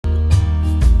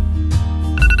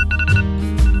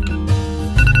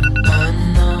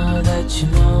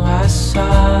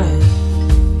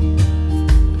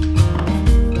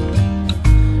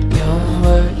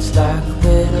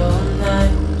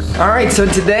Alright, so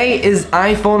today is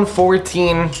iPhone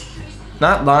 14,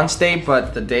 not launch day,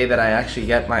 but the day that I actually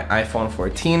get my iPhone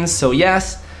 14. So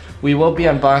yes, we will be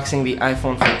unboxing the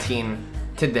iPhone 14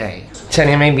 today.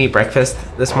 Chenia made me breakfast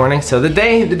this morning, so the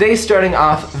day's starting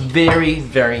off very,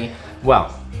 very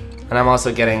well. And I'm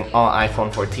also getting all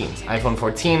iPhone 14s. iPhone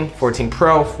 14, 14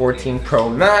 Pro, 14 Pro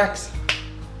Max.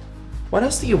 What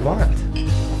else do you want?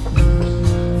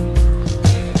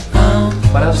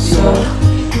 What else do you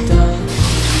want?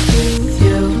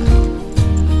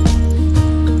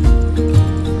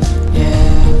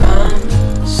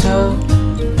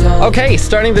 Okay,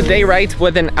 starting the day right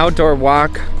with an outdoor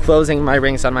walk, closing my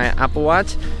rings on my Apple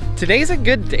Watch. Today's a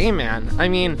good day, man. I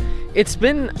mean,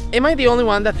 am I the only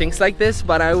one that thinks like this?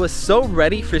 But I was so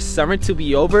ready for summer to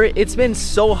be over. It's been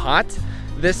so hot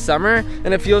this summer,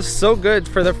 and it feels so good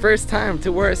for the first time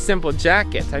to wear a simple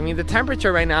jacket. I mean, the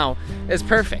temperature right now is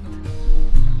perfect.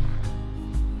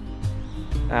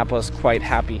 Apple's quite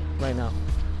happy right now.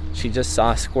 She just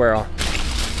saw a squirrel.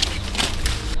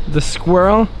 The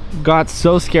squirrel got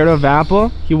so scared of Apple,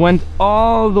 he went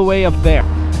all the way up there.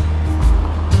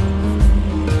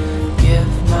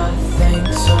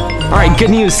 All right, good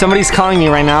news. Somebody's calling me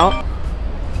right now.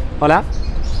 Hola.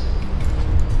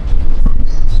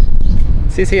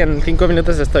 Sí, en 5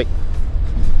 minutos estoy.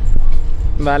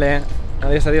 Vale.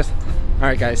 Adiós, adiós. All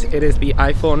right, guys. It is the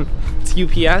iPhone. It's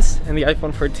UPS, and the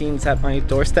iPhone 14 is at my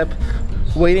doorstep,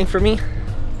 waiting for me.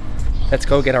 Let's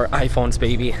go get our iPhones,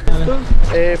 baby.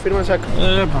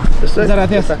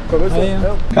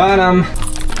 Got them.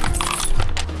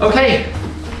 Okay,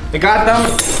 we got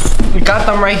them. We got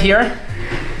them right here.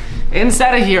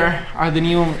 Inside of here are the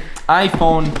new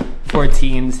iPhone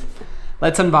 14s.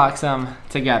 Let's unbox them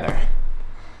together.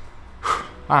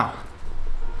 Wow.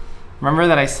 Remember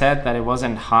that I said that it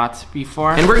wasn't hot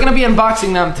before? And we're gonna be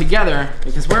unboxing them together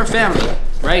because we're a family,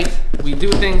 right? We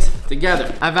do things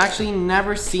together. I've actually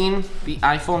never seen the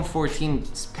iPhone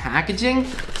 14's packaging,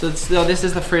 so this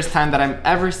is the first time that I'm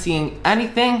ever seeing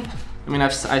anything. I mean, I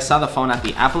saw the phone at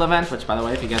the Apple event, which, by the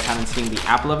way, if you guys haven't seen the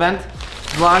Apple event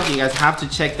vlog, you guys have to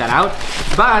check that out.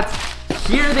 But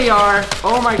here they are.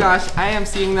 Oh my gosh, I am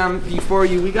seeing them before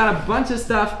you. We got a bunch of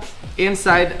stuff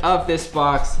inside of this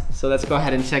box. So let's go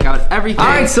ahead and check out everything.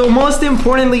 All right, so most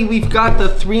importantly, we've got the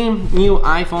 3 new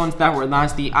iPhones that were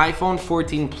launched. The iPhone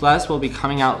 14 Plus will be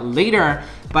coming out later,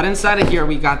 but inside of here,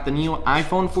 we got the new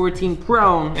iPhone 14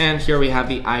 Pro, and here we have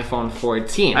the iPhone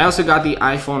 14. I also got the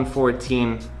iPhone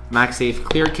 14 MagSafe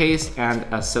clear case and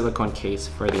a silicone case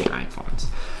for the iPhones.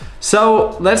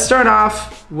 So let's start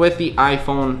off with the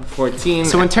iPhone 14.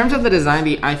 So in terms of the design,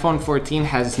 the iPhone 14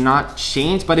 has not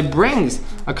changed, but it brings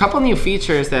a couple new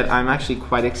features that I'm actually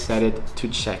quite excited to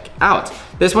check out.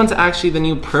 This one's actually the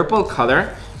new purple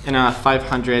color in a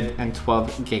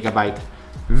 512 gigabyte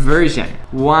version.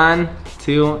 1,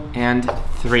 2, and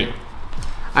 3.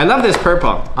 I love this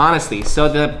purple, honestly. So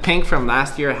the pink from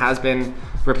last year has been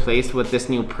replaced with this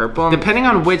new purple. Depending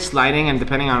on which lighting and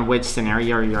depending on which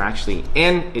scenario you're actually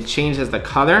in, it changes the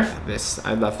color.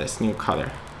 I love this new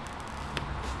color.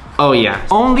 Oh yeah.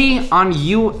 Only on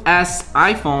US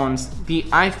iPhones, the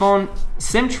iPhone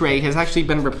SIM tray has actually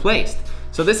been replaced.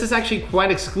 So this is actually quite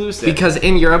exclusive because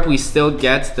in Europe we still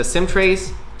get the SIM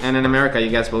trays, and in America you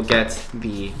guys will get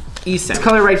the eSIM. This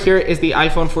color right here is the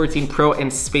iPhone 14 Pro in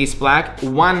space black,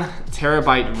 1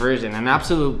 terabyte version, an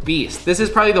absolute beast. This is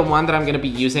probably the one that I'm gonna be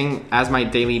using as my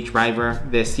daily driver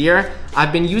this year.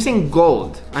 I've been using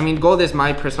gold. I mean, gold is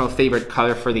my personal favorite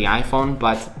color for the iPhone,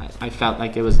 but I felt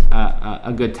like it was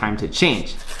a good time to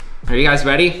change. Are you guys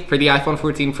ready for the iPhone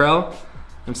 14 Pro?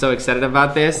 I'm so excited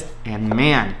about this, and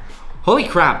man, holy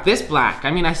crap, this black. I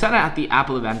mean, I saw it at the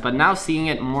Apple event, but now seeing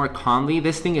it more calmly,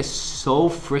 this thing is so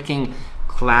freaking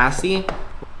classy.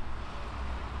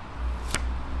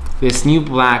 This new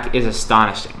black is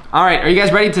astonishing. All right, are you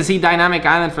guys ready to see Dynamic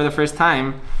Island for the first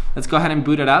time? Let's go ahead and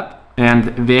boot it up.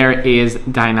 And there is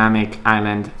Dynamic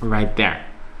Island right there.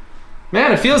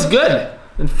 Man, it feels good.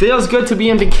 It feels good to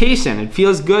be on vacation. It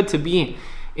feels good to be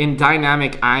in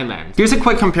Dynamic Island. Here's a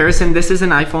quick comparison. This is an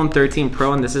iPhone 13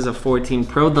 Pro and this is a 14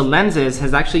 Pro. The lenses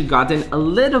has actually gotten a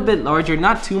little bit larger,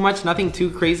 not too much, nothing too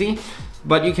crazy,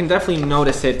 but you can definitely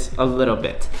notice it a little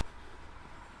bit.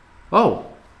 Oh,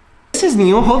 this is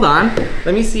new. Hold on.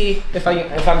 Let me see if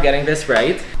I'm getting this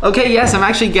right. Okay, yes, I'm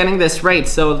actually getting this right.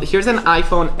 So here's an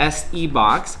iPhone SE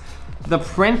box. The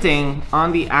printing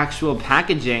on the actual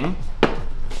packaging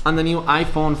on the new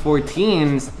iPhone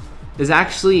 14s is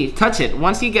actually, touch it.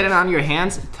 Once you get it on your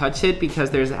hands, touch it because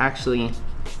there's actually,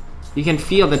 you can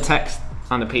feel the text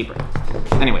on the paper.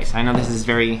 Anyways, I know this is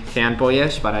very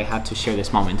fanboyish, but I had to share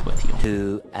this moment with you.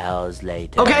 2 hours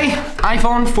later. Okay,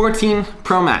 iPhone 14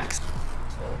 Pro Max.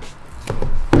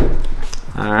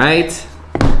 All right.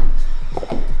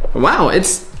 Wow,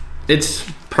 it's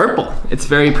purple. It's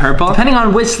very purple. Depending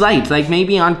on which light, like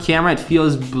maybe on camera it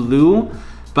feels blue,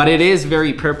 but it is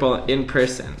very purple in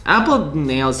person. Apple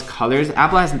nails colors.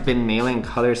 Apple hasn't been nailing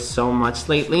colors so much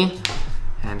lately.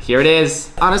 And here it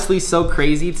is. Honestly, so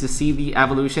crazy to see the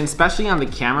evolution, especially on the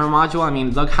camera module. I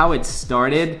mean, look how it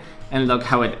started and look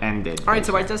how it ended. All right,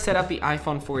 so I just set up the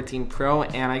iPhone 14 Pro,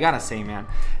 and I gotta say, man,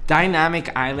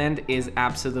 Dynamic Island is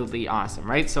absolutely awesome,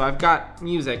 right? So I've got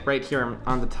music right here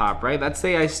on the top, right? Let's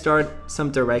say I start some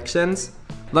directions.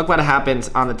 Look what happens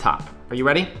on the top. Are you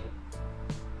ready?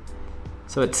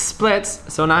 So it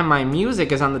splits, so now my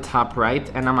music is on the top right,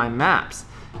 and now my maps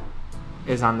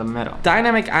is on the middle.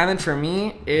 Dynamic Island for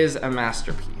me is a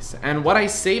masterpiece. And what I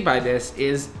say by this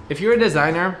is, if you're a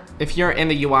designer, if you're in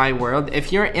the UI world,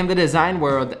 if you're in the design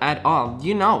world at all,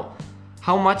 you know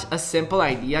how much a simple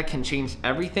idea can change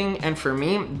everything. And for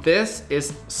me, this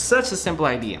is such a simple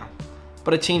idea,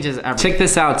 but it changes everything. Check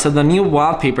this out. So the new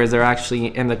wallpapers are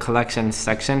actually in the collection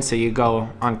section. So you go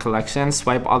on collection,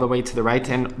 swipe all the way to the right,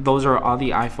 and those are all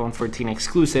the iPhone 14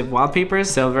 exclusive wallpapers: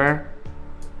 silver,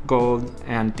 gold,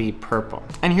 and the purple.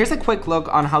 And here's a quick look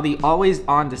on how the always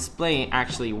on display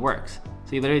actually works.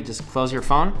 So you literally just close your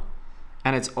phone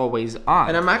and it's always on.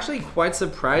 And I'm actually quite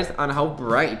surprised on how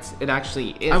bright it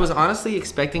actually is. I was honestly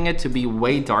expecting it to be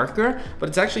way darker, but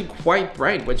it's actually quite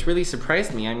bright, which really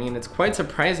surprised me. I mean, it's quite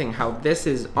surprising how this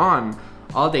is on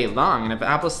all day long. And if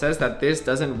Apple says that this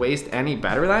doesn't waste any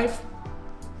battery life,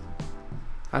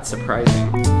 that's surprising.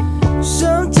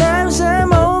 Sometimes I'm